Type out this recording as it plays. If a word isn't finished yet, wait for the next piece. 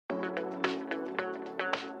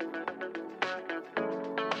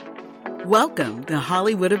Welcome to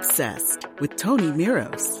Hollywood Obsessed with Tony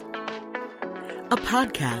Miros, a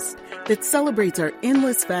podcast that celebrates our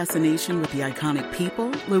endless fascination with the iconic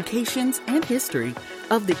people, locations, and history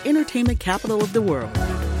of the entertainment capital of the world.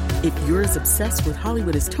 If you're as obsessed with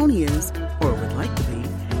Hollywood as Tony is, or would like to be,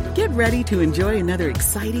 get ready to enjoy another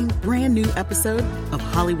exciting, brand new episode of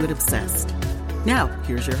Hollywood Obsessed. Now,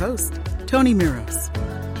 here's your host, Tony Miros.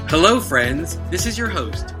 Hello, friends. This is your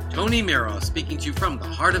host, Tony Miros, speaking to you from the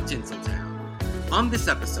heart of Tinseltown. On this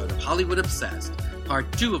episode of Hollywood Obsessed,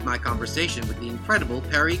 part 2 of my conversation with the incredible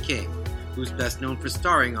Perry King, who's best known for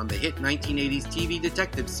starring on the hit 1980s TV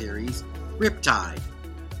detective series, Riptide.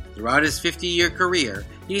 Throughout his 50-year career,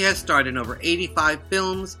 he has starred in over 85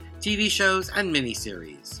 films, TV shows, and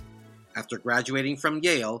miniseries. After graduating from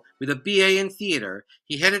Yale with a BA in theater,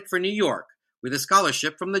 he headed for New York with a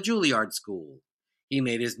scholarship from the Juilliard School. He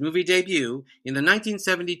made his movie debut in the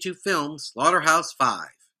 1972 film Slaughterhouse-Five.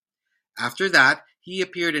 After that, he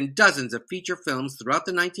appeared in dozens of feature films throughout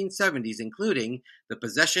the 1970s, including The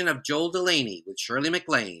Possession of Joel Delaney with Shirley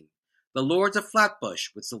MacLaine, The Lords of Flatbush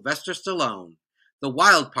with Sylvester Stallone, The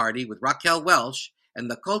Wild Party with Raquel Welch,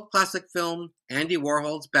 and the cult classic film Andy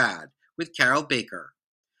Warhol's Bad with Carol Baker.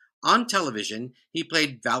 On television, he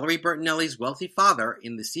played Valerie Bertinelli's wealthy father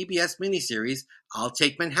in the CBS miniseries I'll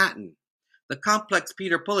Take Manhattan, the complex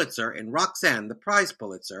Peter Pulitzer in Roxanne the Prize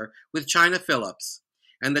Pulitzer with Chynna Phillips,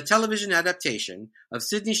 and the television adaptation of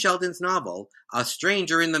Sidney Sheldon's novel A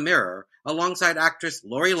Stranger in the Mirror alongside actress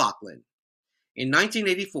Lori Loughlin. In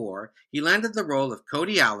 1984, he landed the role of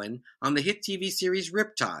Cody Allen on the hit TV series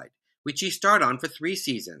Riptide, which he starred on for 3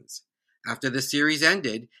 seasons. After the series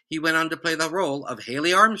ended, he went on to play the role of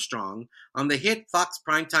Haley Armstrong on the hit Fox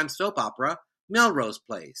primetime soap opera Melrose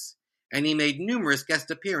Place, and he made numerous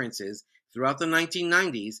guest appearances throughout the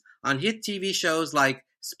 1990s on hit TV shows like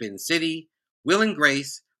Spin City, Will and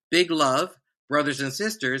Grace, Big Love, Brothers and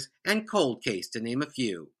Sisters, and Cold Case, to name a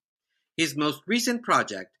few. His most recent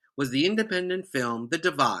project was the independent film The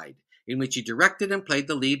Divide, in which he directed and played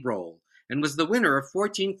the lead role, and was the winner of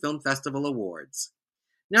 14 Film Festival awards.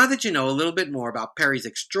 Now that you know a little bit more about Perry's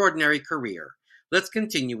extraordinary career, let's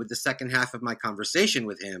continue with the second half of my conversation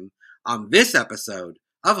with him on this episode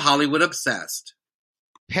of Hollywood Obsessed.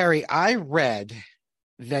 Perry, I read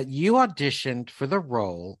that you auditioned for the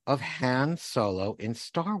role of Han Solo in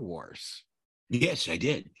Star Wars. Yes, I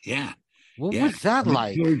did. Yeah. What was that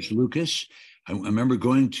like? George Lucas. I remember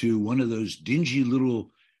going to one of those dingy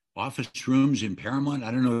little office rooms in Paramount.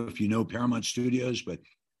 I don't know if you know Paramount Studios, but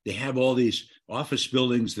they have all these office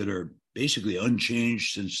buildings that are basically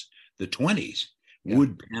unchanged since the 20s. Yeah.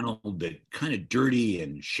 Wood paneled, but kind of dirty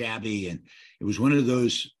and shabby. And it was one of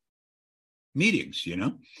those meetings, you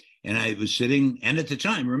know? And I was sitting, and at the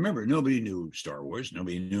time, remember, nobody knew Star Wars.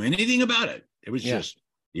 Nobody knew anything about it. It was just,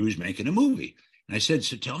 he was making a movie. And I said,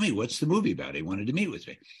 so tell me, what's the movie about? He wanted to meet with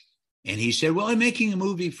me. And he said, well, I'm making a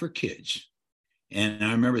movie for kids. And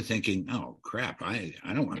I remember thinking, oh, crap, I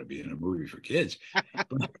don't want to be in a movie for kids.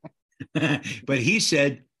 But he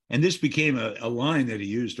said, and this became a line that he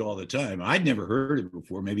used all the time. I'd never heard it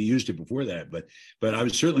before, maybe used it before that, but I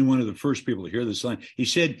was certainly one of the first people to hear this line. He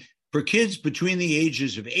said, for kids between the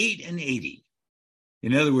ages of 8 and 80.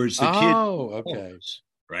 In other words, the okay.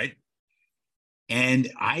 Right? And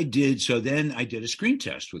I did a screen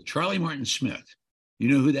test with Charlie Martin Smith. You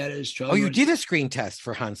know who that is? You did a screen test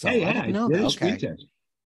for Han Solo. Yeah, I didn't know that. Screen test.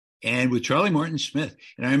 And with Charlie Martin Smith.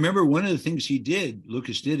 And I remember one of the things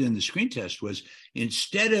Lucas did in the screen test was,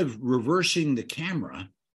 instead of reversing the camera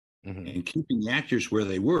and keeping the actors where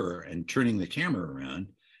they were and turning the camera around,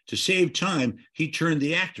 to save time, he turned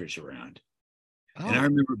the actors around. Oh. And I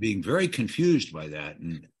remember being very confused by that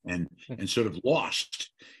and sort of lost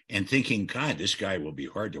and thinking, God, this guy will be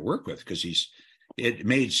hard to work with, because it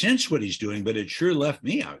made sense what he's doing, but it sure left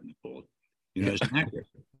me out in the cold, as an actor.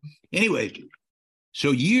 Anyway,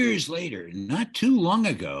 so years later, not too long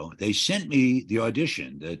ago, they sent me the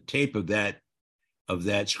audition, the tape of that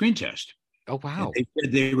screen test. Oh, wow. And they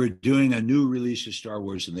said they were doing a new release of Star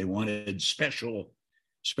Wars, and they wanted special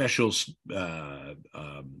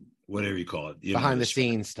whatever you call it, behind the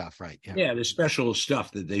scenes stuff, right? Yeah, the special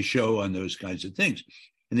stuff that they show on those kinds of things.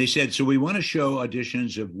 And they said, so we want to show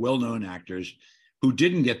auditions of well-known actors who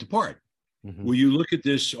didn't get the part. Will you look at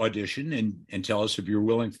this audition and tell us if you're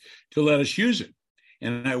willing to let us use it?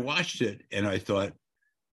 And I watched it and I thought,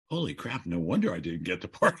 holy crap, no wonder I didn't get the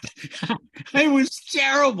part. I was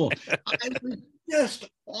terrible. I was just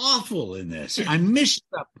awful in this. I missed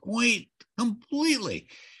the point completely.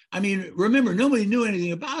 I mean, remember, nobody knew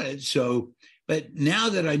anything about it. So, but now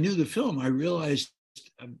that I knew the film, I realized,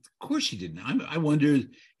 of course he didn't. I wonder,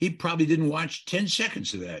 he probably didn't watch 10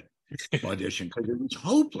 seconds of that audition because it was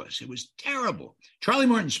hopeless. It was terrible. Charlie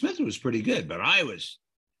Martin Smith was pretty good, but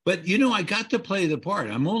but I got to play the part.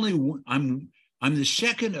 I'm the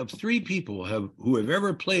second of three people who have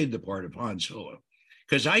ever played the part of Han Solo,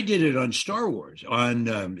 because I did it on Star Wars, on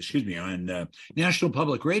National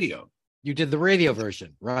Public Radio. You did the radio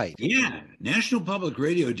version, right? Yeah, National Public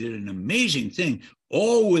Radio did an amazing thing,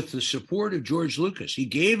 all with the support of George Lucas. He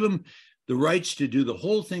gave him the rights to do the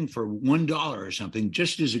whole thing for $1 or something,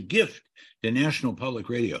 just as a gift to National Public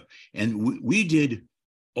Radio. And we did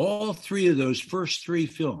all three of those first three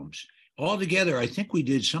films. Altogether, I think we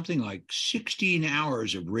did something like 16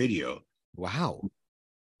 hours of radio. Wow.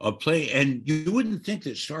 A play, and you wouldn't think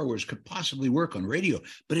that Star Wars could possibly work on radio,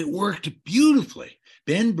 but it worked beautifully.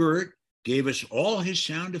 Ben Burt gave us all his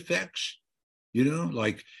sound effects,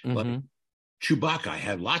 like Chewbacca. I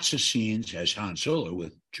had lots of scenes as Han Solo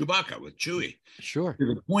with Chewbacca, with Chewie. Sure.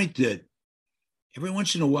 To the point that every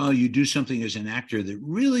once in a while you do something as an actor that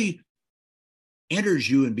really enters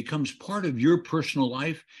you and becomes part of your personal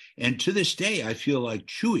life. And to this day, I feel like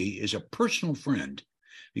Chewie is a personal friend,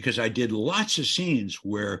 because I did lots of scenes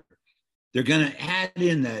where they're going to add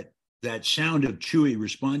in that sound of Chewie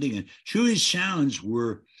responding. And Chewie's sounds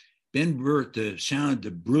were Ben Burt,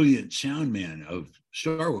 the brilliant sound man of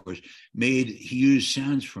Star Wars, he used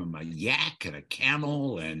sounds from a yak and a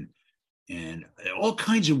camel and all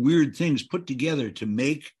kinds of weird things put together to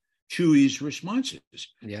make Chewie's responses.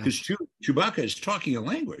 Yeah. Because Chewbacca is talking a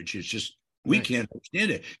language. It's just, we can't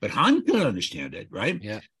understand it, but Han can understand it, right?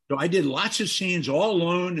 Yeah. So I did lots of scenes all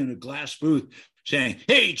alone in a glass booth saying,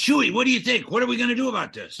 "Hey, Chewie, what do you think? What are we going to do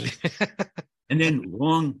about this?" And then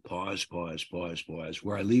long pause,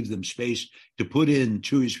 where I leave them space to put in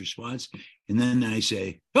Chewie's response. And then I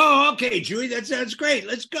say, "Oh, okay, Chewie, that sounds great.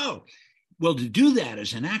 Let's go." Well, to do that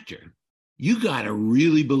as an actor, you got to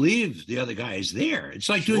really believe the other guy is there. It's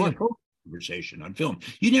like doing a phone conversation on film.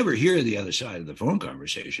 You never hear the other side of the phone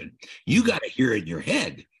conversation. You got to hear it in your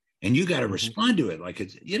head, and you got to respond to it like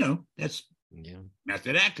it's, that's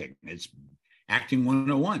method acting. It's acting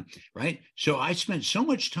 101, right? So I spent so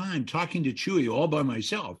much time talking to Chewie all by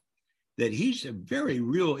myself that he's a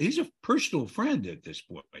personal friend at this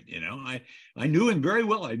point. I knew him very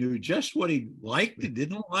well. I knew just what he liked and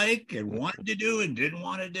didn't like, and wanted to do and didn't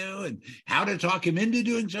want to do, and how to talk him into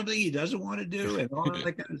doing something he doesn't want to do, and all that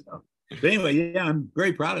kind of stuff. But anyway, I'm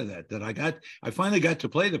very proud of that I finally got to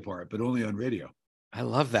play the part, but only on radio. I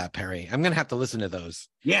love that, Perry. I'm going to have to listen to those.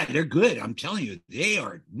 Yeah, they're good. I'm telling you, they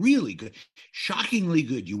are really good. Shockingly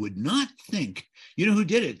good. You would not think. You know who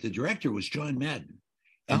did it? The director was John Madden.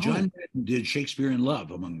 And John Madden did Shakespeare in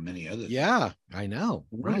Love, among many others. Yeah, I know.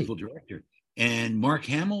 Wonderful director. And Mark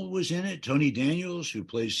Hamill was in it. Tony Daniels, who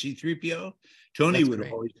plays C-3PO. Tony would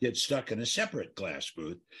always get stuck in a separate glass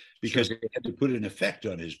booth because they had to put an effect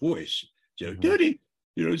on his voice. So, Tony,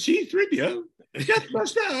 C-3PO,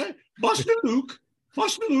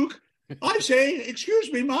 Master Luke, I say,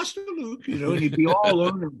 excuse me, Master Luke, and he'd be all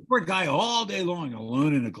alone, poor guy, all day long,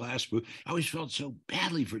 alone in a glass booth. I always felt so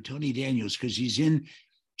badly for Tony Daniels because he's in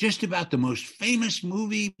just about the most famous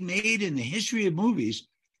movie made in the history of movies,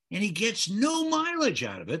 and he gets no mileage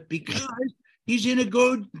out of it because he's in a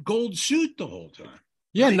gold suit the whole time.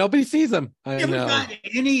 Yeah, right? Nobody sees him. I never know. got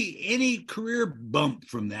any career bump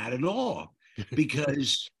from that at all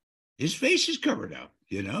because his face is covered up,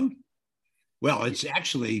 Well, it's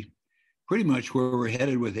actually pretty much where we're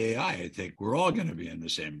headed with AI. I think we're all going to be in the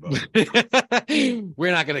same boat.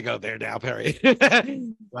 We're not going to go there now, Perry.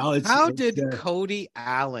 Well, how did Cody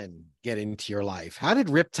Allen get into your life? How did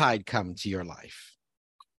Riptide come to your life?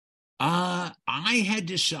 I had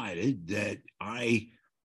decided that I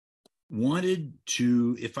wanted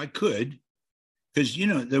to, if I could, because,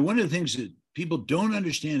 one of the things that people don't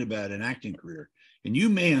understand about an acting career, and you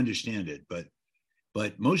may understand it, but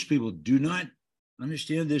most people do not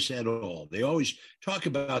understand this at all. They always talk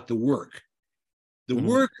about the work. The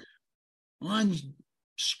work on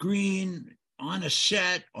screen, on a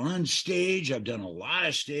set, on stage. I've done a lot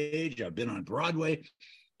of stage. I've been on Broadway.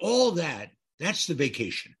 All that's the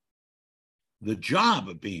vacation. The job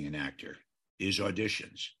of being an actor is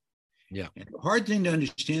auditions. Yeah. And the hard thing to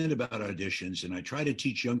understand about auditions, and I try to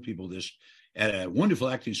teach young people this at a wonderful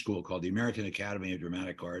acting school called the American Academy of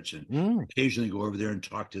Dramatic Arts, and occasionally go over there and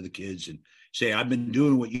talk to the kids and say, I've been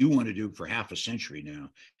doing what you want to do for half a century now,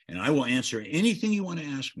 and I will answer anything you want to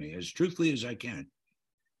ask me as truthfully as I can.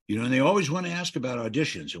 And they always want to ask about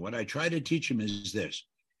auditions. And what I try to teach them is this: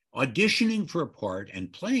 auditioning for a part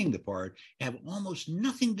and playing the part have almost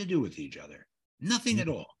nothing to do with each other. Nothing at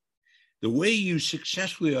all. The way you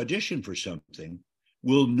successfully audition for something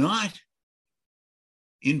will not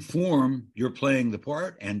inform your playing the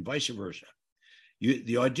part and vice versa.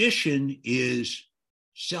 The audition is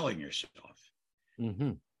selling yourself.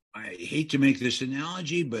 Mm-hmm. I hate to make this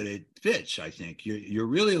analogy, but it fits, I think. You're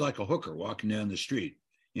really like a hooker walking down the street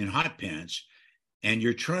in hot pants, and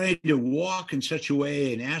you're trying to walk in such a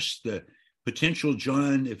way and ask the potential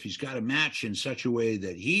John if he's got a match in such a way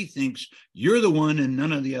that he thinks you're the one and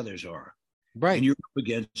none of the others are. Right. And you're up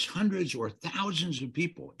against hundreds or thousands of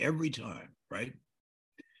people every time, right?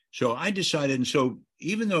 So I decided, and so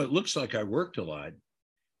even though it looks like I worked a lot,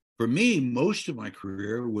 for me, most of my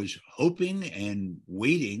career was hoping and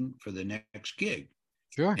waiting for the next gig.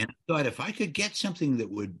 Sure. And I thought if I could get something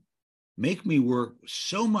that would make me work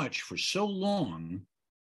so much for so long,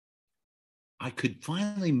 I could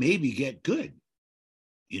finally maybe get good,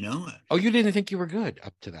 you know? Oh, you didn't think you were good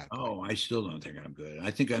up to that point. Oh, I still don't think I'm good.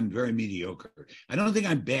 I think I'm very mediocre. I don't think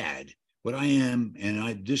I'm bad. What I am,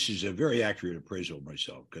 and this is a very accurate appraisal of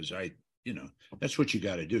myself, because that's what you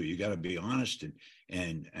got to do. You got to be honest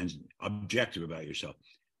and objective about yourself.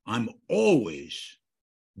 I'm always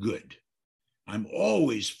good. I'm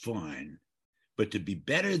always fine. But to be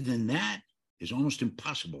better than that is almost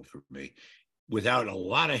impossible for me without a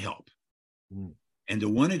lot of help. Mm. And the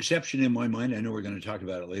one exception in my mind, I know we're going to talk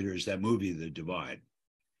about it later, is that movie, The Divide.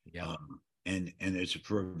 Yeah. And it's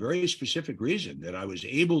for a very specific reason that I was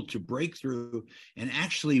able to break through and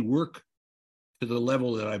actually work to the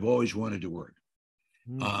level that I've always wanted to work.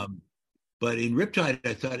 Mm. But in Riptide,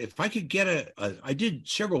 I thought if I could get I did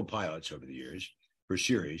several pilots over the years for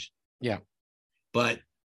series. Yeah.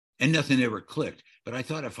 And nothing ever clicked. But I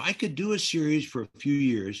thought if I could do a series for a few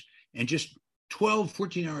years and just 12,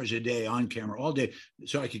 14 hours a day on camera all day,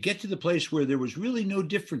 so I could get to the place where there was really no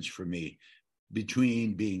difference for me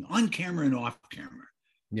between being on camera and off camera.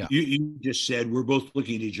 Yeah. You just said we're both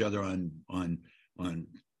looking at each other on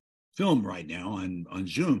film right now on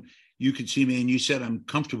Zoom. You could see me and you said I'm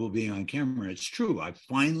comfortable being on camera. It's true. I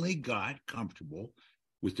finally got comfortable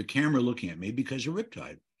with the camera looking at me because of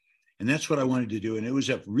Riptide. And that's what I wanted to do. And it was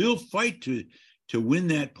a real fight to win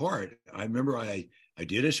that part. I remember I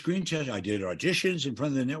did a screen test. I did auditions in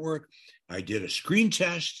front of the network. I did a screen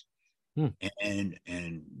test and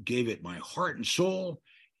gave it my heart and soul.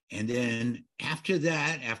 And then after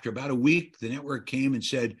that, after about a week, the network came and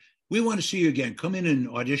said, we want to see you again. Come in and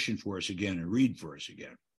audition for us again and read for us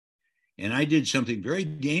again. And I did something very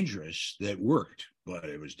dangerous that worked, but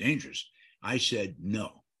it was dangerous. I said,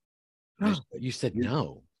 no. You said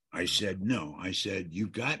no. I said, no. I said,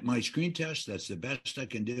 you've got my screen test. That's the best I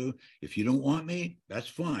can do. If you don't want me, that's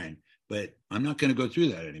fine. But I'm not going to go through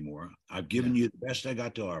that anymore. I've given you the best I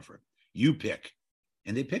got to offer. You pick.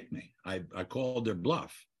 And they picked me. I called their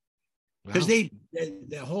bluff. Because the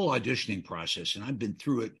whole auditioning process, and I've been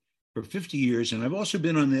through it for 50 years, and I've also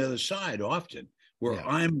been on the other side often, where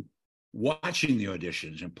I'm watching the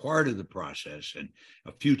auditions and part of the process. And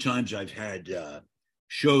a few times I've had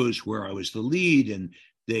shows where I was the lead, and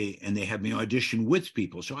they have me audition with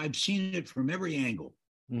people. So I've seen it from every angle.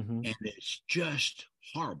 Mm-hmm. And it's just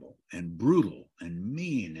horrible and brutal and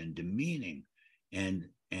mean and demeaning. And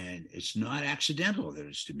it's not accidental that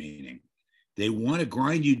it's demeaning. They want to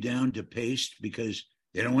grind you down to paste because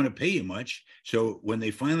they don't want to pay you much. So when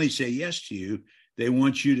they finally say yes to you, they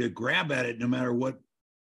want you to grab at it no matter what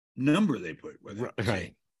number they put.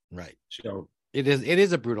 Right. So it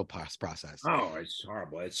is a brutal process. Oh, it's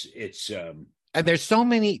horrible. It's and there's so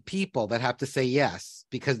many people that have to say yes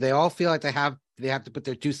because they all feel like they have to put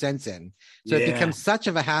their 2 cents in. So it becomes such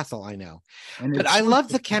of a hassle, I know. But I love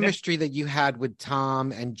the chemistry that you had with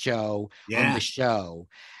Tom and Joe on the show.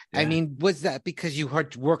 Yeah. I mean, was that because you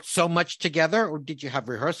had worked so much together, or did you have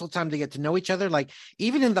rehearsal time to get to know each other? Like,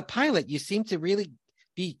 even in the pilot, you seem to really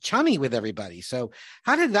be chummy with everybody. So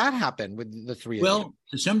how did that happen with the three of you? Well,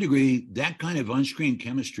 to some degree, that kind of on-screen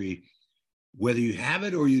chemistry, whether you have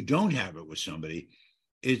it or you don't have it with somebody,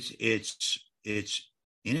 it's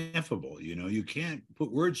ineffable. You know, you can't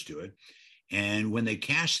put words to it. And when they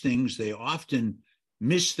cast things, they often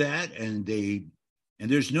miss that, and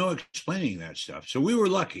there's no explaining that stuff. So we were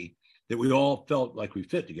lucky that we all felt like we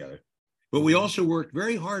fit together, but we also worked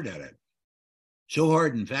very hard at it. So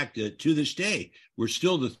hard, in fact, that to this day,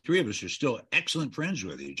 the three of us are still excellent friends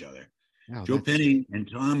with each other. Oh, Joe Penny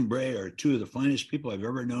and Tom Bray are two of the finest people I've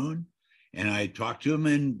ever known. And I talk to them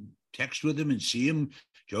and text with them and see them.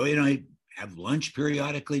 Joey and I have lunch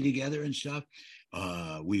periodically together and stuff.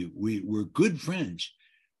 We're good friends.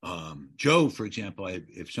 Joe, for example,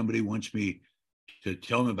 if somebody wants me to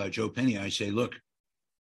tell them about Joe Penny, I say, look,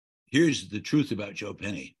 here's the truth about Joe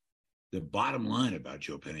Penny. The bottom line about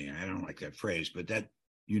Joe Penny, and I don't like that phrase, but that,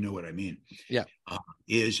 you know what I mean. Yeah.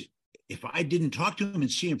 Is if I didn't talk to him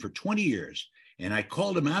and see him for 20 years, and I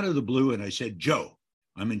called him out of the blue and I said, Joe,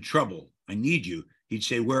 I'm in trouble. I need you. He'd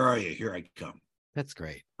say, where are you? Here I come. That's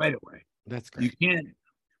great. Right away. That's great. You can't.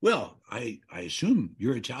 Well, I assume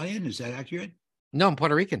you're Italian. Is that accurate? No, I'm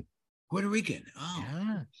Puerto Rican. Puerto Rican.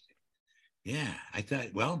 Oh, yeah. I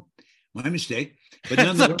thought, well, my mistake. But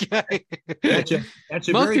nonetheless, okay. that's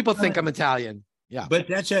a most people think I'm Italian. Yeah, but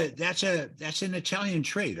that's an Italian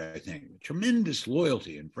trait, I think. Tremendous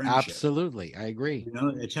loyalty and friendship. Absolutely, I agree. You know,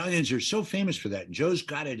 Italians are so famous for that, and Joe's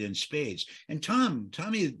got it in spades. And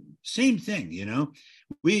Tommy, same thing. You know,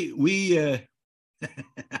 we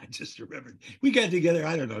I just remembered we got together,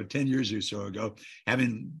 I don't know, 10 years or so ago,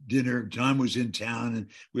 having dinner. Tom was in town, and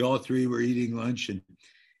we all three were eating lunch, and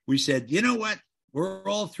we said, you know what? We're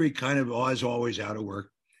all three kind of, as always, out of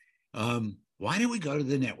work. Why don't we go to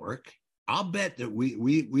the network? I'll bet that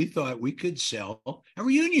we thought we could sell a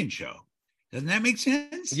reunion show. Doesn't that make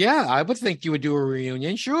sense? Yeah, I would think you would do a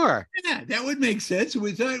reunion. Sure. Yeah, that would make sense. And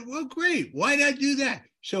we thought, well, great. Why not do that?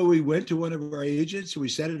 So we went to one of our agents, we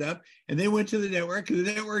set it up, and they went to the network, and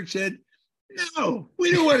the network said, no,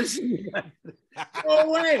 we don't want to see that. Go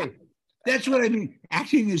away. That's what I mean.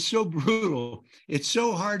 Acting is so brutal. It's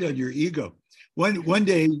so hard on your ego. One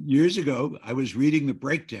day, years ago, I was reading the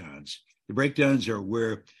breakdowns. The breakdowns are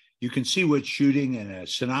where you can see what's shooting and a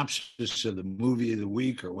synopsis of the movie of the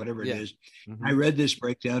week or whatever it is. Mm-hmm. I read this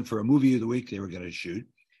breakdown for a movie of the week they were going to shoot.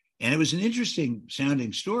 And it was an interesting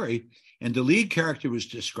sounding story. And the lead character was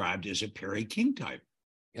described as a Perry King type.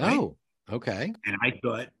 Right? Oh, okay. And I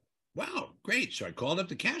thought, wow, great. So I called up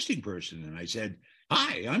the casting person and I said,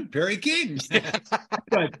 hi, I'm Perry King.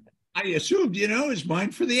 But I assumed, it's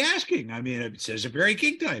mine for the asking. I mean, it says a Perry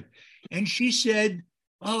King type. And she said,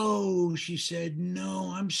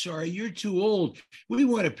 no, I'm sorry. You're too old. We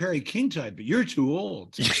want a Perry King type, but you're too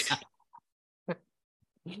old.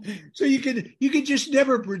 So you could just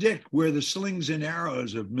never predict where the slings and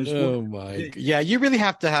arrows of Miss. Oh my! Yeah, you really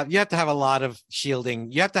have to have a lot of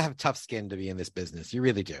shielding. You have to have tough skin to be in this business. You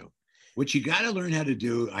really do. What you got to learn how to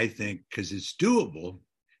do, I think, because it's doable,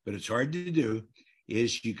 but it's hard to do,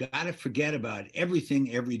 is you got to forget about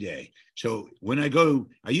everything every day. So when I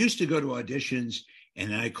used to go to auditions,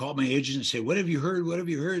 and I called my agent and say, "What have you heard? What have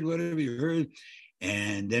you heard? What have you heard?"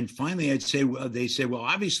 And then finally I'd say, they say, well,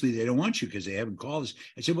 obviously they don't want you because they haven't called us.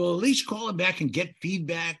 I said, well, at least call them back and get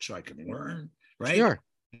feedback so I can learn, right? Sure.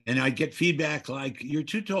 And I'd get feedback like, you're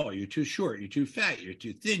too tall, you're too short, you're too fat, you're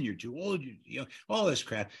too thin, you're too old, all this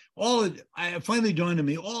crap. I finally dawned on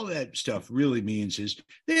me, all that stuff really means is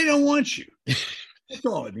they don't want you. That's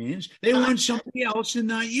all it means. They want somebody else and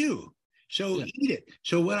not you. So eat it.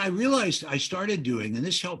 So what I realized I started doing, and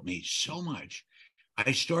this helped me so much,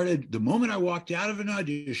 the moment I walked out of an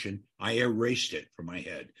audition, I erased it from my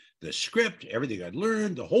head. The script, everything I'd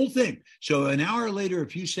learned, the whole thing. So an hour later,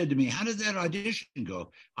 if you said to me, how did that audition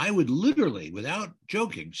go? I would literally, without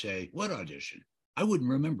joking, say, what audition? I wouldn't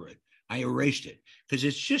remember it. I erased it because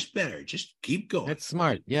it's just better. Just keep going. That's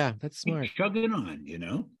smart. Yeah, that's smart. Keep chugging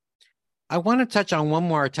on, I want to touch on one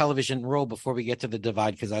more television role before we get to The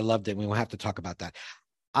Divide because I loved it. We will have to talk about that.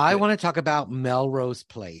 I want to talk about Melrose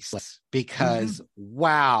Place because,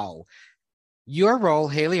 wow, your role,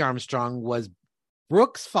 Haley Armstrong, was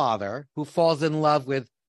Brooke's father who falls in love with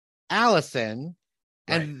Allison,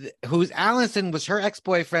 and whose Allison was her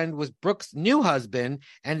ex-boyfriend, was Brooke's new husband,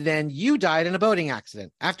 and then you died in a boating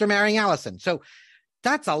accident after marrying Allison. So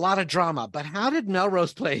that's a lot of drama. But how did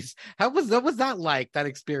Melrose Place? What was that like? That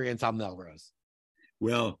experience on Melrose?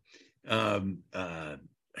 Well,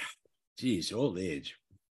 geez, old age.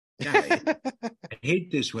 God, I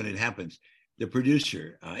hate this when it happens. The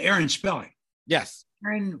producer, Aaron Spelling. Yes.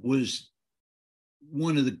 Aaron was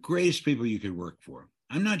one of the greatest people you could work for.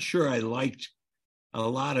 I'm not sure I liked a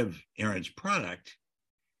lot of Aaron's product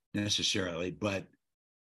necessarily, but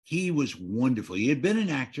he was wonderful. He had been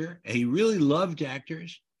an actor, and he really loved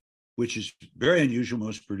actors, which is very unusual.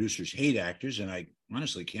 Most producers hate actors, and I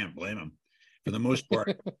honestly can't blame them for the most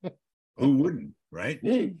part. Who wouldn't, right?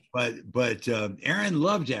 But Aaron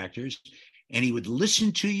loved actors, and he would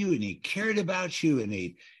listen to you, and he cared about you, and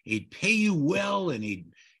he'd pay you well, and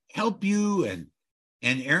he'd help you. And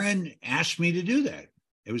Aaron asked me to do that.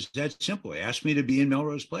 It was that simple. He asked me to be in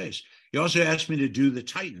Melrose Place. He also asked me to do The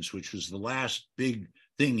Titans, which was the last big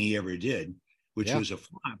thing he ever did, which was a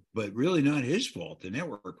flop, but really not his fault. The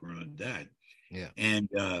network ruined that. Yeah. And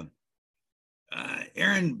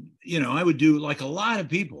Aaron, I would do like a lot of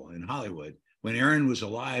people in Hollywood when Aaron was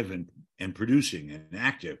alive and producing and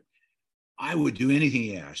active. I would do anything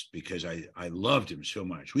he asked because I loved him so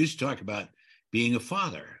much. We used to talk about being a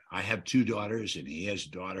father. I have two daughters, and he has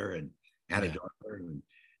a daughter and had a daughter. And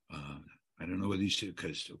don't know whether you said,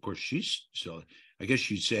 because of course she's still, I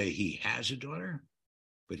guess you'd say he has a daughter,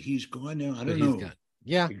 but he's gone now. I don't know.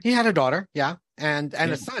 Yeah, he had a daughter. Yeah. And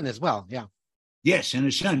a son as well. Yeah. Yes, and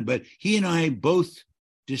a son. But he and I both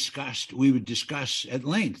we would discuss at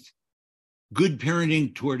length good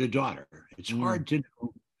parenting toward a daughter. It's hard to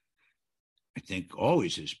know. I think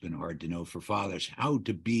always has been hard to know for fathers how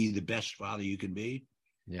to be the best father you can be.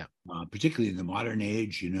 Yeah. Particularly in the modern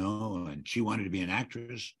age, and she wanted to be an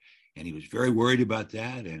actress and he was very worried about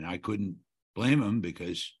that. And I couldn't blame him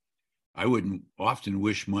because I wouldn't often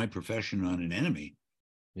wish my profession on an enemy.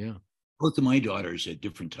 Yeah. Both of my daughters at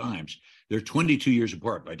different times, they're 22 years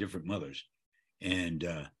apart by different mothers. And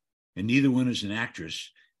neither one is an actress.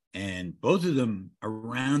 And both of them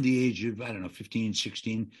around the age of, 15,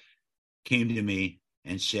 16, came to me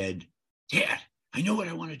and said, Dad, I know what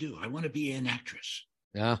I want to do. I want to be an actress.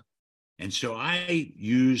 Yeah. And so I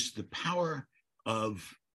used the power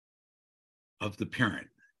of the parent.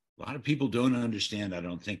 A lot of people don't understand, I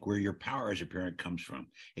don't think, where your power as a parent comes from.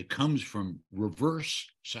 It comes from reverse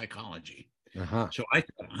psychology. Uh-huh. So I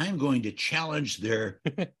thought, I'm going to challenge their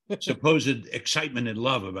supposed excitement and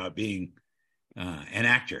love about being an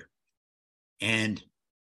actor. And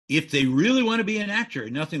if they really want to be an actor,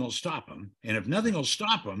 nothing will stop them. And if nothing will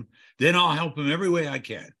stop them, then I'll help them every way I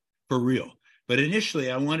can, for real. But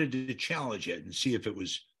initially, I wanted to challenge it and see if it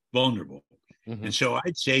was vulnerable. Mm-hmm. And so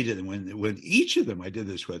I'd say to them, when each of them I did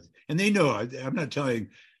this with, and they know, I'm not telling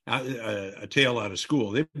a tale out of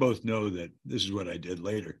school. They both know that this is what I did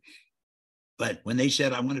later. But when they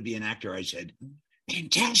said, I want to be an actor, I said,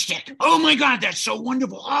 fantastic. Oh, my God, that's so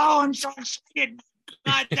wonderful. Oh, I'm so excited.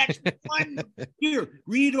 God, that's fun. Here,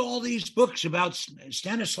 read all these books about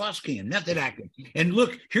Stanislavski and method acting. And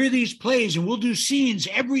look, here are these plays, and we'll do scenes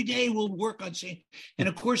every day. We'll work on scenes. And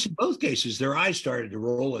of course, in both cases, their eyes started to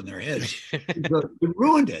roll in their heads. It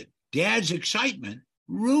ruined it. Dad's excitement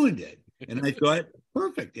ruined it. And I thought,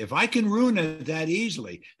 perfect. If I can ruin it that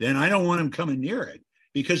easily, then I don't want him coming near it.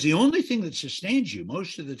 Because the only thing that sustains you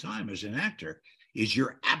most of the time as an actor is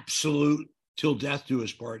your absolute till death do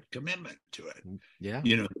us part commitment to it. Yeah.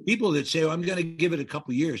 People that say, I'm going to give it a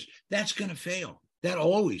couple of years, that's going to fail. That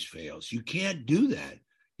always fails. You can't do that.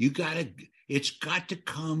 It's got to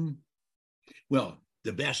come. Well,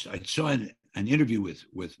 the best, I saw an interview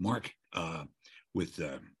with Mark, old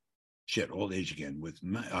age again, with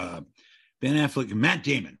Ben Affleck and Matt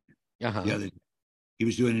Damon. Uh-huh. He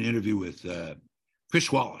was doing an interview with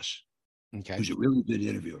Chris Wallace, who's a really good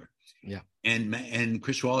interviewer. Yeah. And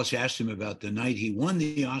Chris Wallace asked him about the night he won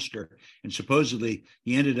the Oscar, and supposedly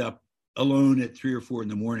he ended up alone at 3 or 4 in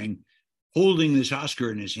the morning, holding this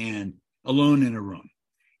Oscar in his hand, alone in a room.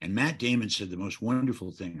 And Matt Damon said the most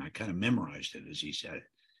wonderful thing. I kind of memorized it as he said it.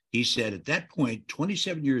 He said, at that point,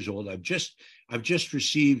 27 years old, I've just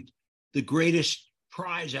received the greatest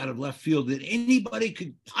prize out of left field that anybody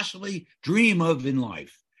could possibly dream of in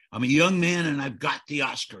life. I'm a young man and I've got the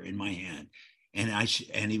Oscar in my hand. And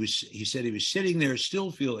he said he was sitting there still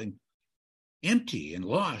feeling empty and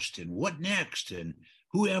lost and what next and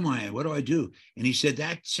who am I and what do I do? And he said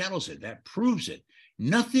that settles it, that proves it.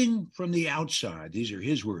 Nothing from the outside, these are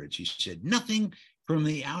his words, he said, nothing from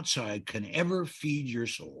the outside can ever feed your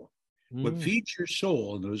soul. What feeds your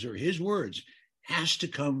soul, and those are his words, has to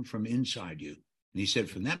come from inside you. And he said,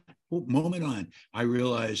 from that moment on, I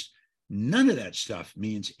realized none of that stuff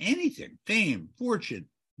means anything. Fame, fortune,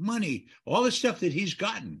 money, all the stuff that he's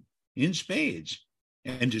gotten in spades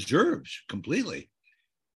and deserves completely.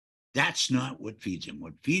 That's not what feeds him.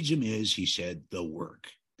 What feeds him is, he said, the work.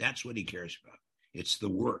 That's what he cares about. It's the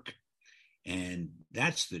work. And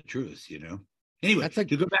that's the truth, Anyway, to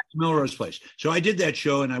go back to Melrose Place. So I did that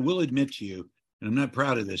show, and I will admit to you, and I'm not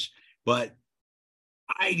proud of this, but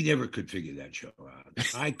I never could figure that show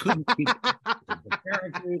out. I couldn't keep the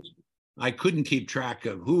characters. I couldn't keep track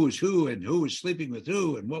of who was who and who was sleeping with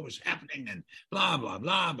who and what was happening and blah, blah,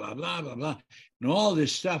 blah, blah, blah, blah, blah, and all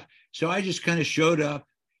this stuff. So I just kind of showed up,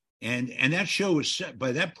 and that show was set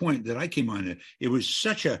by that point that I came on. It was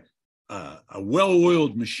such a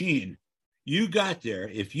well-oiled machine. You got there.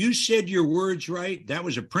 If you said your words right, that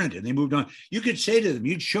was a print, and they moved on. You could say to them,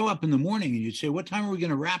 you'd show up in the morning, and you'd say, what time are we going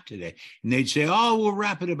to wrap today? And they'd say, we'll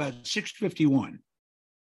wrap it about 6:51.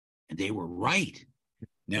 And they were right.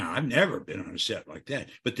 Now, I've never been on a set like that,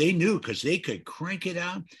 but they knew because they could crank it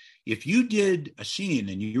out. If you did a scene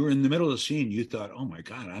and you were in the middle of the scene, you thought, oh, my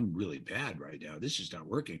God, I'm really bad right now. This is not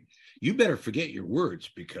working. You better forget your words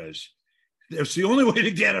because that's the only way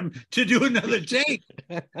to get them to do another take.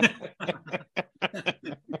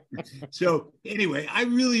 So anyway, I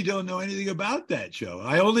really don't know anything about that show.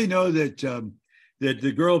 I only know that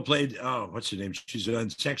the girl played, what's her name? She's on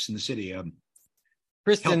Sex and the City.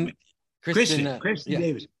 Kristen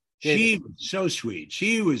Davis. She was so sweet.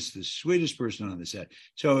 She was the sweetest person on the set.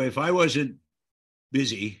 So if I wasn't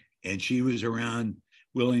busy and she was around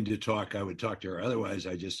willing to talk, I would talk to her. Otherwise,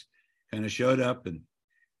 I just kind of showed up. And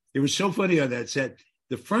it was so funny on that set.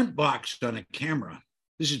 The front box on a camera,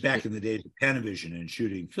 this is back in the days of Panavision and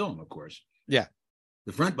shooting film, of course. Yeah.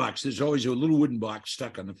 The front box, there's always a little wooden box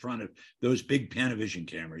stuck on the front of those big Panavision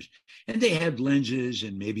cameras. And they had lenses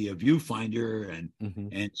and maybe a viewfinder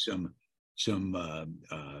and some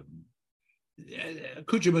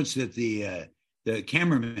accoutrements that the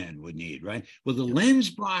cameraman would need, right? Well, the lens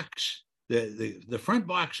box, the front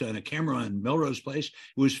box on a camera on Melrose Place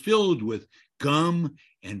was filled with gum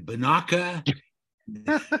and Banaka,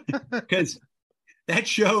 because that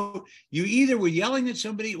show, you either were yelling at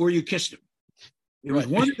somebody or you kissed them. It was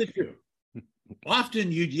one of the two.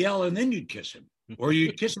 Often you'd yell and then you'd kiss him, or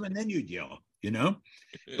you'd kiss him and then you'd yell,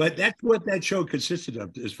 But that's what that show consisted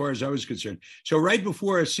of, as far as I was concerned. So right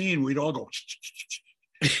before a scene, we'd all go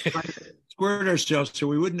squirt ourselves so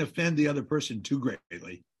we wouldn't offend the other person too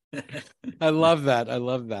greatly. I love that.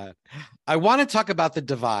 I want to talk about The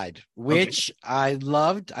Divide, which I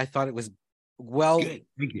loved. I thought it was well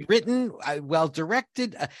written, well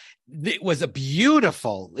directed. It was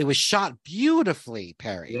it was shot beautifully,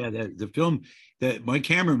 Perry. Yeah, the film that my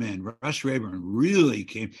cameraman, Russ Rayburn, really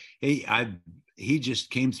came. He just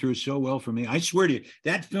came through so well for me. I swear to you,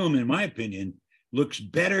 that film, in my opinion, looks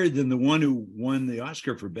better than the one who won the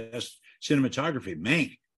Oscar for Best Cinematography,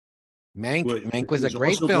 Mank. Mank was a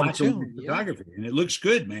great film too. Photography, and it looks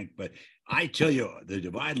good, Mank. But I tell you, The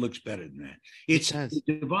Divide looks better than that. The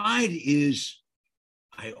Divide is.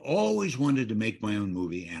 I always wanted to make my own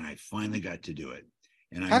movie, and I finally got to do it.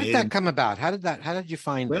 And how did that come about? How did you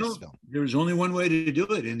find this film? There was only one way to do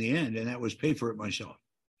it in the end, and that was pay for it myself.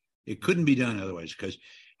 It couldn't be done otherwise, because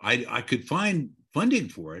I could find funding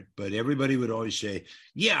for it, but everybody would always say,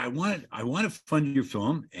 "Yeah, I want to fund your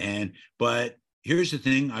film, but here's the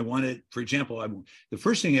thing, I want it." For example, the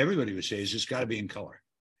first thing everybody would say is it's got to be in color,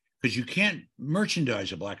 because you can't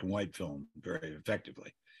merchandise a black and white film very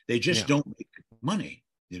effectively. They just don't make money,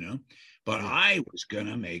 But I was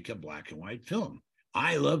gonna make a black and white film.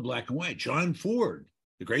 I love black and white. John Ford,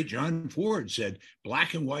 the great John Ford, said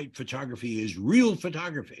black and white photography is real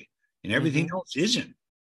photography, and everything else isn't.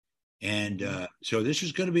 And so this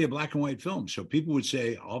is going to be a black and white film. So people would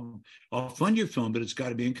say, I'll fund your film, but it's got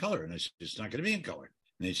to be in color. And I said, it's not going to be in color.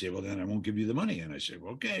 And they say, well, then I won't give you the money. And I said,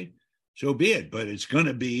 well, okay, so be it. But it's going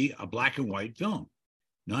to be a black and white film,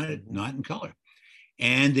 not in color.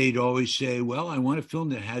 And they'd always say, well, I want a film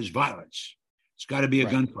that has violence. It's got to be a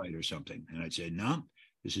gunfight or something. And I'd say, no,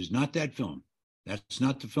 this is not that film. That's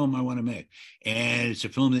not the film I want to make. And it's a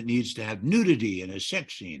film that needs to have nudity and a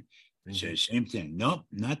sex scene. I say, same thing. Nope,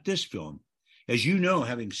 not this film. As you know,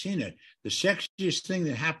 having seen it, the sexiest thing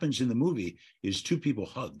that happens in the movie is two people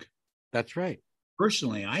hug. That's right.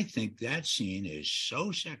 Personally, I think that scene is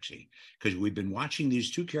so sexy, because we've been watching these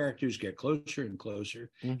two characters get closer and closer,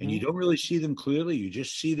 and you don't really see them clearly. You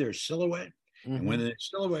just see their silhouette. And when the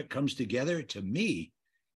silhouette comes together, to me,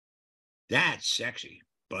 that's sexy.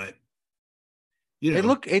 But it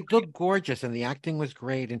looked gorgeous, and the acting was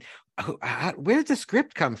great. And where did the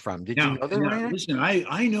script come from? Did you know that? Listen,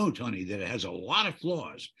 I know, Tony, that it has a lot of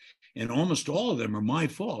flaws, and almost all of them are my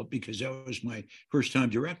fault, because that was my first time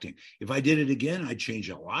directing. If I did it again, I'd change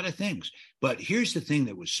a lot of things. But here's the thing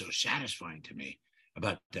that was so satisfying to me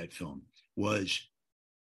about that film was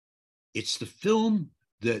it's the film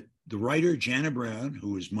that the writer, Jana Brown,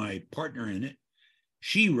 who was my partner in it,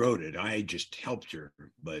 she wrote it. I just helped her,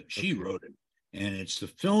 but she wrote it. And it's the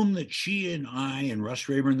film that she and I and Russ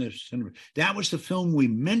Rayburn, that was the film we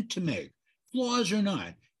meant to make, flaws or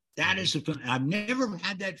not. That is the film. I've never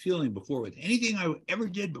had that feeling before with anything I ever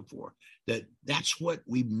did before, that's what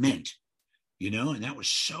we meant, and that was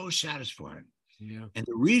so satisfying. Yeah. And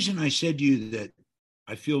the reason I said to you that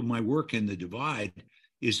I feel my work in The Divide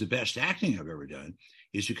is the best acting I've ever done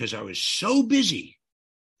is because I was so busy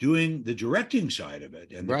doing the directing side of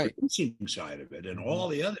it and the producing side of it and all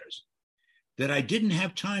the others, that I didn't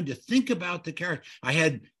have time to think about the character. I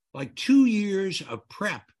had like 2 years of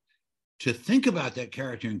prep to think about that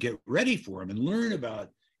character and get ready for him and learn about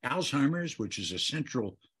Alzheimer's, which is a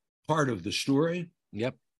central part of the story.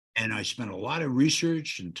 Yep. And I spent a lot of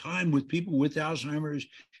research and time with people with Alzheimer's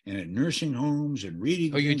and at nursing homes and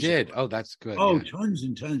reading. Oh, you did? Oh, that's good. Oh, yeah. Tons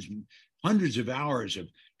and tons, hundreds of hours of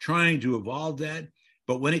trying to evolve that.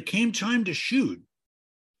 But when it came time to shoot,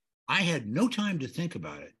 I had no time to think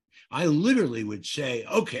about it. I literally would say,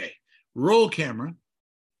 okay, roll camera.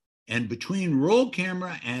 And between roll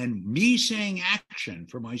camera and me saying action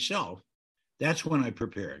for myself, that's when I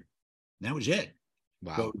prepared. And that was it.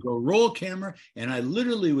 Wow. Go roll camera. And I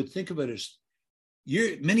literally would think of it as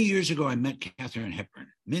many years ago, I met Katharine Hepburn,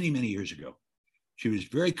 many, many years ago. She was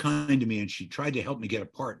very kind to me, and she tried to help me get a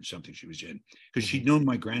part in something she was in, because she'd known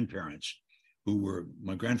my grandparents,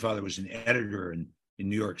 my grandfather was an editor in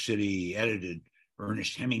New York City. He edited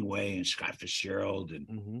Ernest Hemingway and Scott Fitzgerald.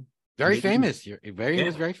 And very famous. He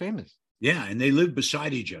was very famous. Yeah, and they lived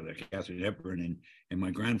beside each other, Katharine Hepburn and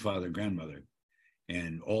my grandfather and grandmother,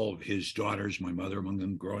 and all of his daughters, my mother among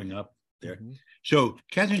them, growing up there. So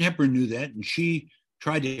Katharine Hepburn knew that, and she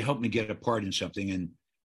tried to help me get a part in something, and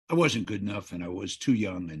I wasn't good enough, and I was too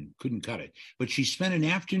young and couldn't cut it. But she spent an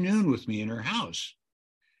afternoon with me in her house,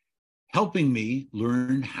 helping me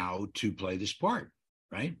learn how to play this part,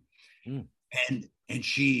 right? And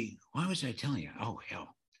she, why was I telling you? Oh,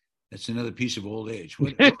 hell, that's another piece of old age.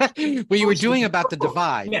 Well, you were doing about the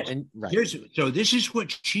divide. Yes. And, right. So this is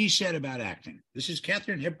what she said about acting. This is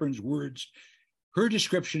Katharine Hepburn's words, her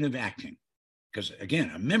description of acting. Because,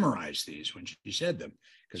 again, I memorized these when she said them,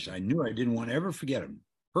 because I knew I didn't want to ever forget them.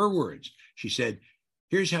 Her words. She said,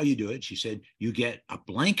 here's how you do it. She said, you get a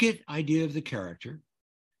blanket idea of the character,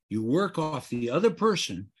 you work off the other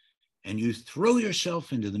person, and you throw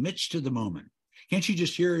yourself into the midst of the moment. Can't you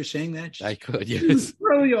just hear her saying that? I could, yes. You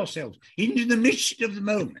throw yourself into the midst of the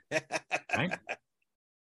moment. Right?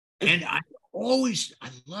 And I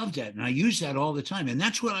love that. And I use that all the time. And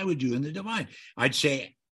that's what I would do in the divide. I'd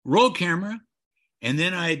say, roll camera. And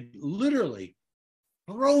then I'd literally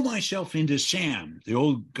throw myself into Sam, the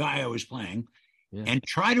old guy I was playing, and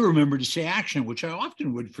try to remember to say action, which I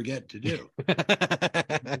often would forget to do.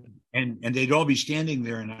 and they'd all be standing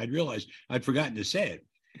there, and I'd realize I'd forgotten to say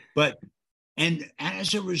it. And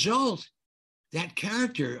as a result, that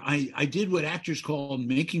character, I did what actors call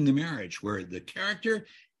making the marriage, where the character,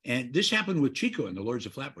 and this happened with Chico in The Lords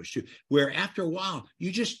of Flatbush too, where after a while,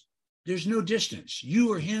 there's no distance.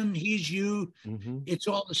 You or him, he's you. It's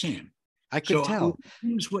all the same. I could tell.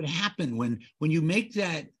 Things would happen when you make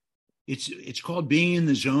that. It's called being in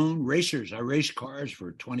the zone. Racers. I raced cars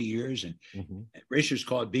for 20 years, and racers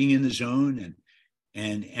call it being in the zone,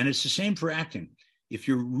 and it's the same for acting. If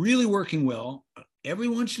you're really working well, every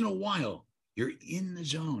once in a while you're in the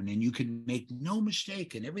zone, and you can make no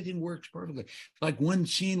mistake, and everything works perfectly. Like one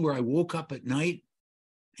scene where I woke up at night,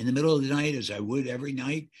 in the middle of the night, as I would every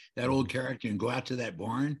night, that old character, and go out to that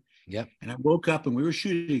barn. Yep. And I woke up, and we were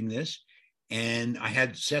shooting this. And I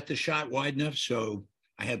had set the shot wide enough, so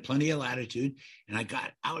I had plenty of latitude. And I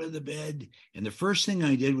got out of the bed, and the first thing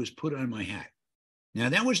I did was put on my hat. Now,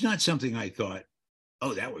 that was not something I thought,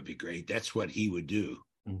 oh, that would be great. That's what he would do.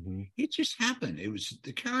 It just happened. It was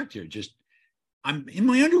the character. I'm in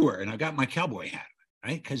my underwear, and I got my cowboy hat,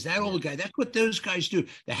 right? Because that old guy, that's what those guys do.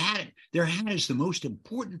 Their hat is the most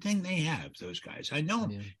important thing they have, those guys. I know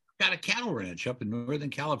them. Got a cattle ranch up in Northern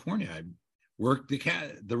California. I worked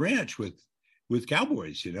the ranch with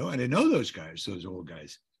cowboys, and I know those guys, those old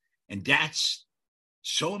guys. And that's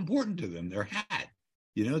so important to them, their hat.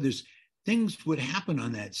 There's things would happen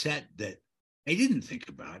on that set that I didn't think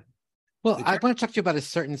about. Well, I want to talk to you about a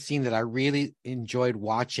certain scene that I really enjoyed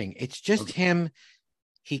watching. It's just him.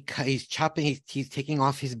 He's chopping, he's taking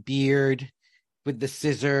off his beard with the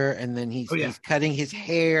scissor, and then he's cutting his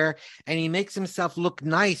hair, and he makes himself look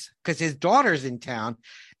nice because his daughter's in town.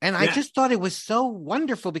 And I just thought it was so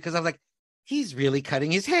wonderful, because I was like, he's really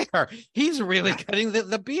cutting his hair. He's really cutting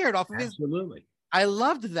the beard off of his. Absolutely. I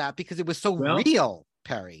loved that because it was so real,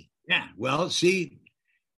 Perry. Yeah. Well, see,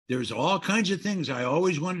 there's all kinds of things I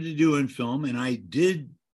always wanted to do in film, and I did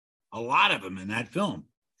a lot of them in that film.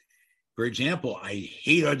 For example, I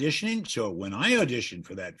hate auditioning. So when I auditioned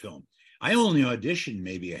for that film, I only auditioned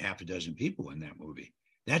maybe a half a dozen people in that movie.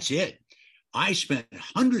 That's it. I spent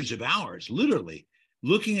hundreds of hours literally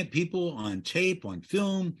looking at people on tape, on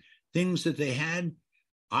film, things that they had.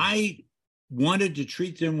 I wanted to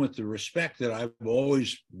treat them with the respect that I've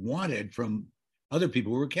always wanted from other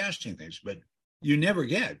people who were casting things, but you never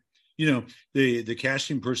get. The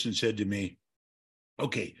casting person said to me,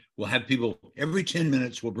 okay, we'll have people every 10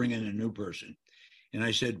 minutes, we'll bring in a new person. And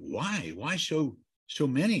I said, why? Why so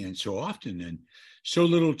many and so often and so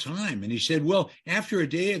little time? And he said, well, after a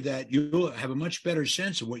day of that, you'll have a much better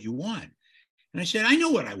sense of what you want. And I said, I know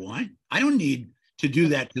what I want. I don't need to do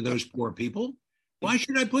that to those poor people. Why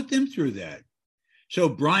should I put them through that? So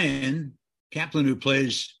Brian Kaplan, who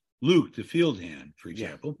plays Luke, the field hand, for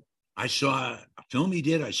example, I saw a film he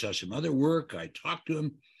did. I saw some other work. I talked to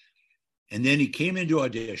him. And then he came into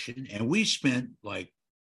audition, and we spent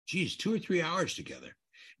 2 or 3 hours together.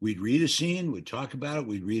 We'd read a scene, we'd talk about it,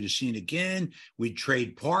 we'd read a scene again, we'd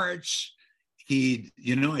trade parts.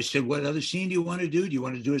 I said, what other scene do you want to do? Do you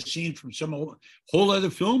want to do a scene from some whole other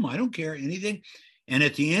film? I don't care, anything. And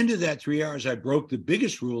at the end of that 3 hours, I broke the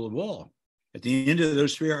biggest rule of all. At the end of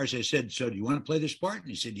those 3 hours, I said, so do you want to play this part? And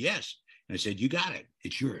he said, yes. And I said, you got it.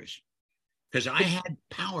 It's yours. Because I had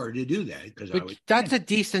power to do that. That's a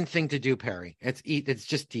decent thing to do, Perry. It's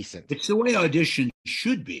just decent. It's the way audition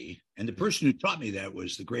should be. And the person who taught me that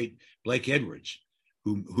was the great Blake Edwards,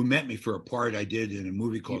 who met me for a part I did in a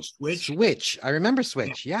movie called Switch. Switch. I remember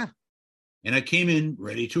Switch. Yeah. And I came in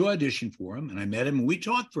ready to audition for him, and I met him, and we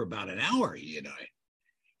talked for about an hour, he and I.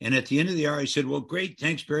 And at the end of the hour, he said, well, great,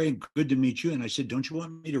 thanks, Barry, and good to meet you. And I said, don't you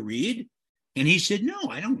want me to read? And he said, no,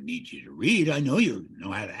 I don't need you to read. I know you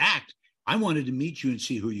know how to act. I wanted to meet you and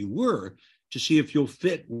see who you were, to see if you'll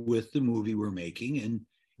fit with the movie we're making and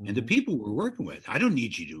the people we're working with. I don't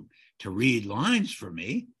need you to read lines for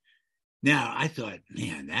me. Now, I thought,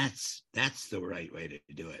 man, that's the right way to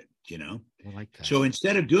do it, I like that. So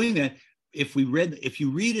instead of doing that, if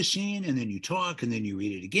you read a scene and then you talk and then you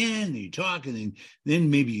read it again, and you talk and then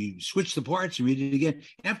maybe you switch the parts and read it again.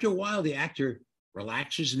 After a while, the actor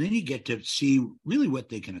relaxes, and then you get to see really what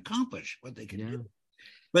they can accomplish, what they can do.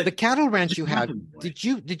 But the cattle ranch you had,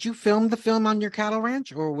 did you film the film on your cattle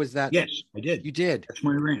ranch, or was that? Yes, I did. You did. That's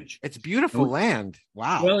my ranch. It's beautiful land.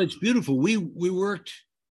 Wow. Well, it's beautiful. We worked.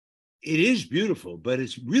 It is beautiful, but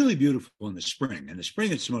it's really beautiful in the spring. In the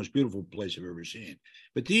spring, it's the most beautiful place I've ever seen.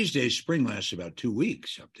 But these days, spring lasts about 2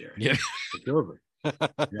 weeks up there. Yeah, it's over.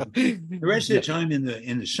 The rest of the time in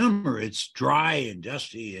the summer, it's dry and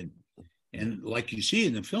dusty and like you see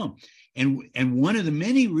in the film. And one of the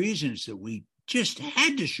many reasons that we just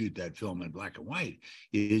had to shoot that film in black and white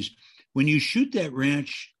is when you shoot that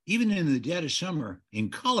ranch, even in the dead of summer in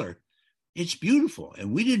color, it's beautiful.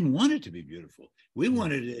 And we didn't want it to be beautiful. We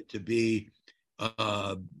wanted it to be,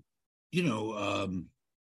 what's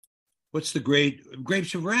the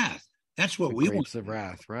Grapes of Wrath? That's what we want. Grapes of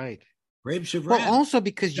Wrath, right. Grapes of Wrath. Well, also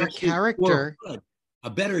because your character. A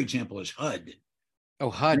better example is HUD. Oh,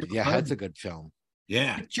 HUD. Yeah, HUD's a good film.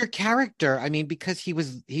 Yeah. But your character, I mean, because he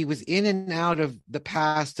was in and out of the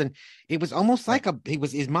past, and it was almost like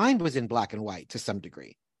his mind was in black and white to some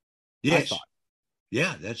degree. Yes. I thought.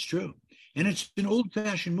 Yeah, that's true. And it's an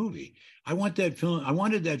old-fashioned movie. I wanted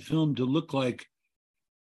that film to look like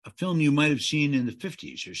a film you might have seen in the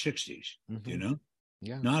 50s or 60s,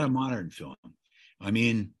 Yeah. Not a modern film. I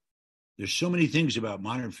mean, there's so many things about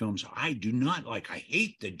modern films I do not like. I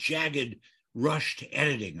hate the jagged, rushed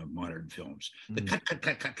editing of modern films. The cut,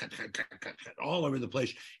 all over the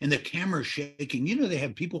place. And the camera shaking. They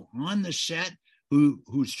have people on the set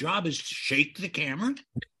whose job is to shake the camera.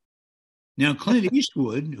 Now, Clint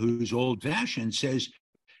Eastwood, who's old-fashioned, says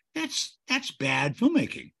that's bad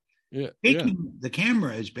filmmaking. Taking the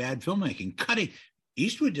camera is bad filmmaking. Cutting.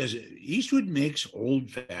 Eastwood does it. Eastwood makes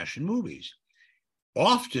old-fashioned movies.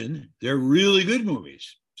 Often, they're really good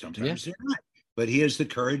movies. Sometimes they're not. But he has the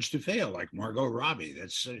courage to fail, like Margot Robbie.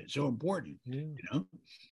 That's so important,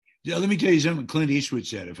 Yeah, let me tell you something Clint Eastwood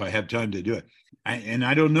said, if I have time to do it.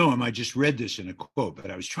 I don't know him. I just read this in a quote, but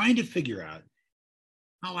I was trying to figure out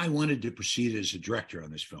how I wanted to proceed as a director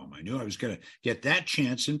on this film. I knew I was going to get that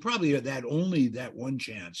chance, and probably only that one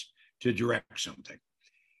chance to direct something.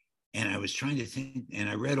 And I was trying to think, and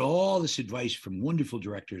I read all this advice from wonderful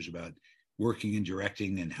directors about working and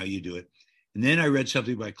directing and how you do it. And then I read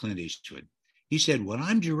something by Clint Eastwood. He said, when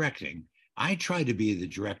I'm directing, I try to be the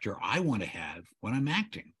director I want to have when I'm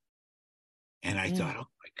acting. And I thought, oh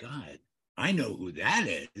my God, I know who that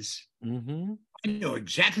is. Mm-hmm. I know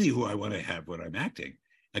exactly who I want to have when I'm acting.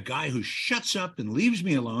 A guy who shuts up and leaves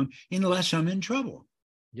me alone unless I'm in trouble.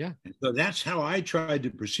 Yeah. And so that's how I tried to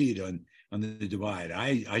proceed on The Divide.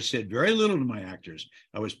 I said very little to my actors.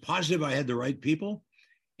 I was positive I had the right people,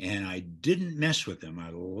 and I didn't mess with them. I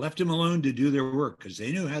left them alone to do their work because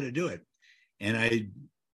they knew how to do it. And I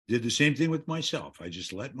did the same thing with myself. I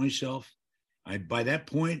just let myself. By that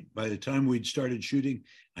point, by the time we'd started shooting,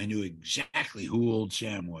 I knew exactly who old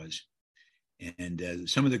Sam was. And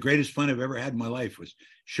some of the greatest fun I've ever had in my life was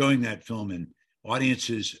showing that film in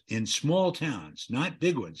audiences in small towns, not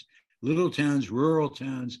big ones, little towns, rural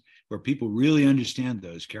towns, where people really understand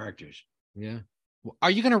those characters. Yeah.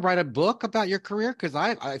 Are you going to write a book about your career? Because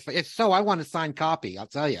if so, I want a signed copy. I'll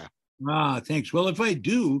tell you. Thanks. Well, if I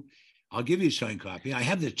do, I'll give you a signed copy. I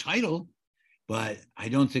have the title, but I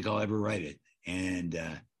don't think I'll ever write it. And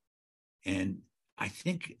I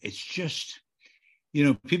think it's just,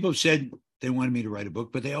 people have said they wanted me to write a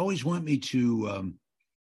book, but they always want me to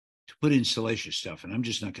put in salacious stuff, and I'm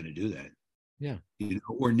just not going to do that. Yeah.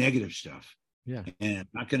 Or negative stuff. Yeah. And I'm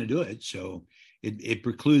not going to do it. So it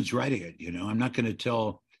precludes writing it. You know, I'm not going to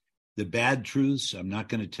tell the bad truths. I'm not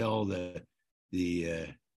going to tell the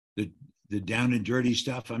down and dirty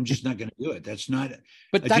stuff. I'm just not going to do it. That's not.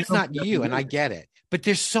 But that's not you, and I get it. But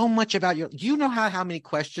there's so much about you. You know how many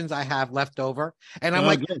questions I have left over, and I'm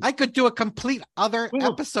like, good. I could do a complete other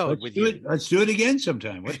episode with you. Let's do it again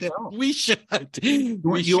sometime. What the hell? We should. You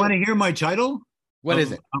want to hear my title? What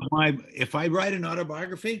is it? If I write an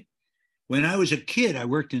autobiography, when I was a kid, I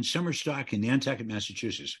worked in summer stock in Nantucket,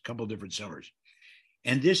 Massachusetts, a couple of different summers.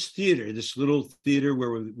 And this little theater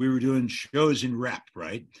where we were doing shows in rep,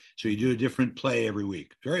 right? So you do a different play every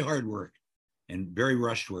week. Very hard work and very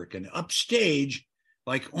rushed work. And upstage,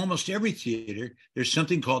 like almost every theater, there's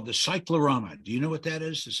something called the cyclorama. Do you know what that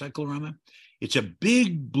is, the cyclorama? It's a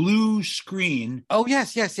big blue screen. Oh,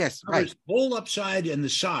 yes. Right. Whole upside and the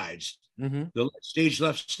sides. Mm-hmm. The stage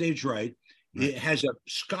left, stage right. It has a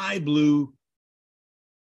sky blue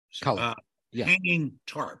color, hanging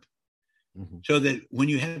tarp. Mm-hmm. So that when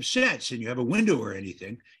you have sets and you have a window or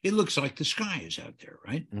anything, it looks like the sky is out there,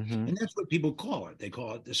 right? Mm-hmm. And that's what people call it. They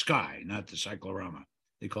call it the sky, not the cyclorama.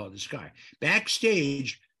 They call it the sky.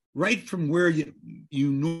 Backstage, right from where you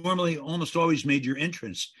normally almost always made your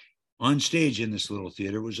entrance on stage in this little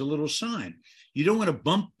theater was a little sign. You don't want to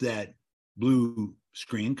bump that blue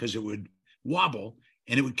screen because it would wobble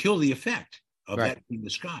and it would kill the effect of that being the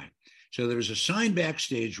sky. So there was a sign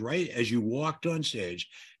backstage right as you walked on stage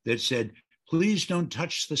that said, "Please don't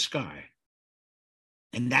touch the sky."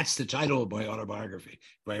 And that's the title of my autobiography,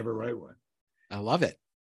 if I ever write one. I love it.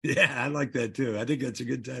 Yeah, I like that too. I think that's a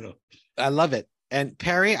good title. I love it. And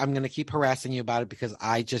Perry, I'm going to keep harassing you about it because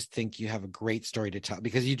I just think you have a great story to tell,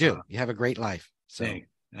 because you do. You have a great life. So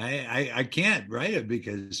I can't write it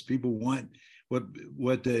because people want what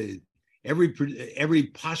every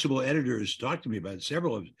possible editor has talked to me about.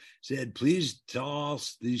 Several have said, "Please tell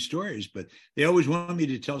us these stories," but they always want me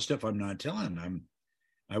to tell stuff I'm not telling.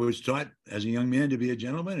 I was taught as a young man to be a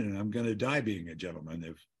gentleman, and I'm going to die being a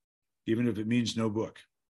gentleman, even if it means no book.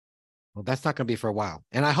 Well, that's not going to be for a while.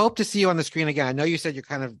 And I hope to see you on the screen again. I know you said you're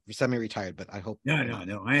kind of semi-retired, but I hope. No.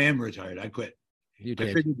 I am retired. I quit. You did.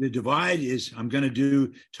 I figured the divide is I'm going to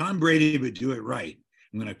do Tom Brady, but do it right.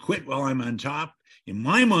 I'm going to quit while I'm on top. In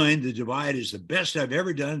my mind, the divide is the best I've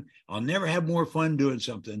ever done. I'll never have more fun doing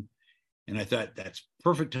something. And I thought that's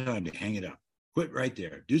perfect time to hang it up. Quit right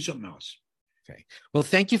there. Do something else. Okay. Well,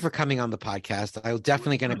 thank you for coming on the podcast. I'm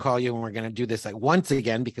definitely going to call you and we're going to do this once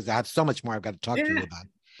again because I have so much more I've got to talk to you about.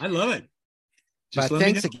 I love it. But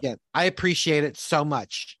thanks again. I appreciate it so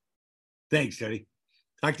much. Thanks, Teddy.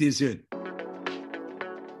 Talk to you soon.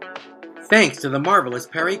 Thanks to the marvelous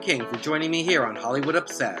Perry King for joining me here on Hollywood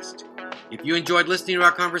Obsessed. If you enjoyed listening to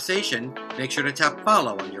our conversation, make sure to tap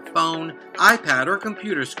follow on your phone, iPad, or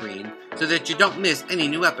computer screen so that you don't miss any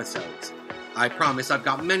new episodes. I promise I've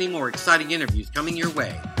got many more exciting interviews coming your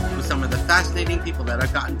way with some of the fascinating people that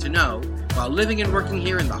I've gotten to know while living and working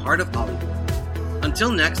here in the heart of Hollywood.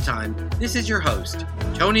 Until next time, this is your host,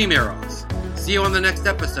 Tony Miros. See you on the next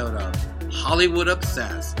episode of Hollywood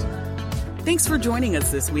Obsessed. Thanks for joining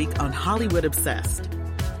us this week on Hollywood Obsessed.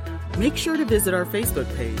 Make sure to visit our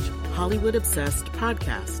Facebook page, Hollywood Obsessed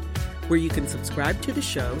Podcast, where you can subscribe to the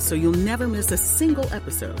show so you'll never miss a single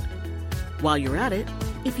episode. While you're at it,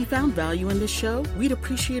 if you found value in this show, we'd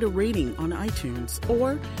appreciate a rating on iTunes,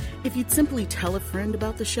 or if you'd simply tell a friend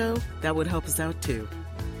about the show, that would help us out too.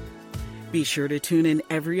 Be sure to tune in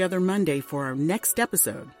every other Monday for our next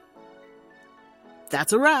episode.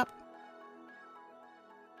 That's a wrap.